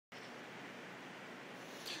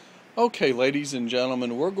Okay, ladies and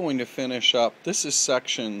gentlemen, we're going to finish up. This is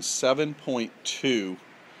section 7.2.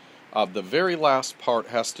 The very last part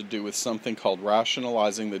has to do with something called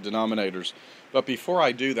rationalizing the denominators. But before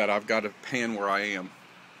I do that, I've got to pan where I am.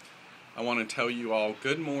 I want to tell you all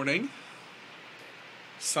good morning.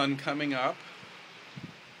 Sun coming up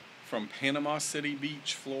from Panama City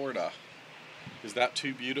Beach, Florida. Is that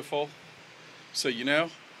too beautiful? So,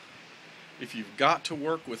 if you've got to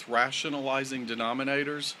work with rationalizing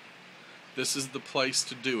denominators, this is the place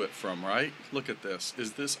to do it from, right? Look at this.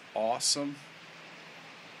 Is this awesome?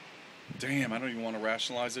 Damn, I don't even want to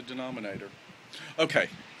rationalize a denominator. Okay,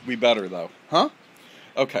 we better though. Huh?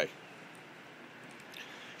 Okay.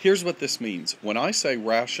 Here's what this means. When I say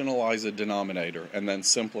rationalize a denominator and then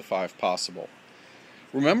simplify if possible,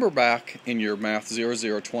 remember back in your Math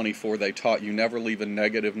 0024 they taught you never leave a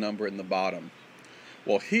negative number in the bottom.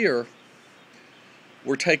 Well, here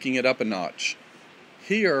we're taking it up a notch.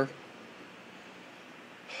 Here,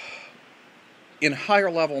 in higher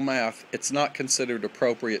level math, it's not considered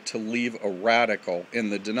appropriate to leave a radical in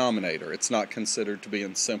the denominator. It's not considered to be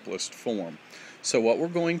in simplest form. So what we're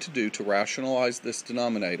going to do to rationalize this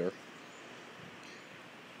denominator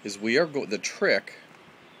is the trick,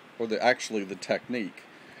 or actually the technique,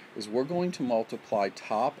 is we're going to multiply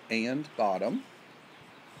top and bottom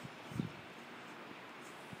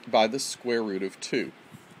by the square root of 2.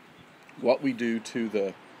 What we do to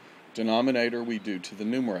the denominator, we do to the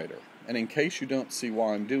numerator. And in case you don't see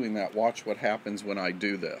why I'm doing that, watch what happens when I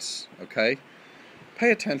do this, okay? Pay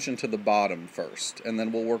attention to the bottom first, and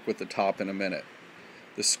then we'll work with the top in a minute.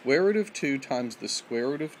 The square root of 2 times the square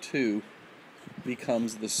root of 2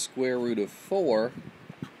 becomes the square root of 4,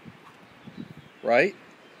 right?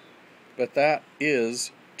 But that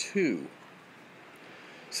is 2.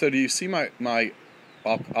 So do you see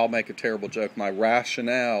I'll make a terrible joke, my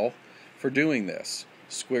rationale for doing this?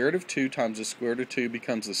 Square root of 2 times the square root of 2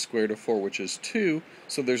 becomes the square root of 4, which is 2,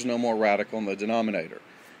 so there's no more radical in the denominator.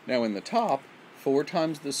 Now in the top, 4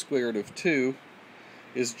 times the square root of 2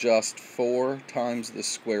 is just 4 times the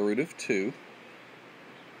square root of 2.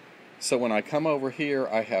 So when I come over here,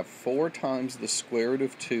 I have 4 times the square root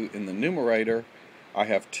of 2 in the numerator, I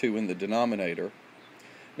have 2 in the denominator.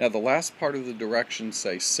 Now the last part of the directions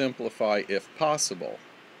say simplify if possible.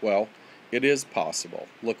 Well, it is possible.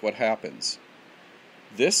 Look what happens.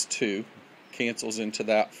 This 2 cancels into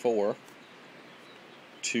that 4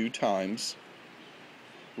 2 times,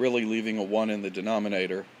 really leaving a 1 in the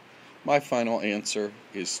denominator. My final answer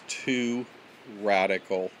is 2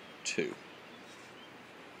 radical 2.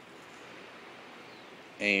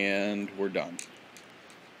 And we're done.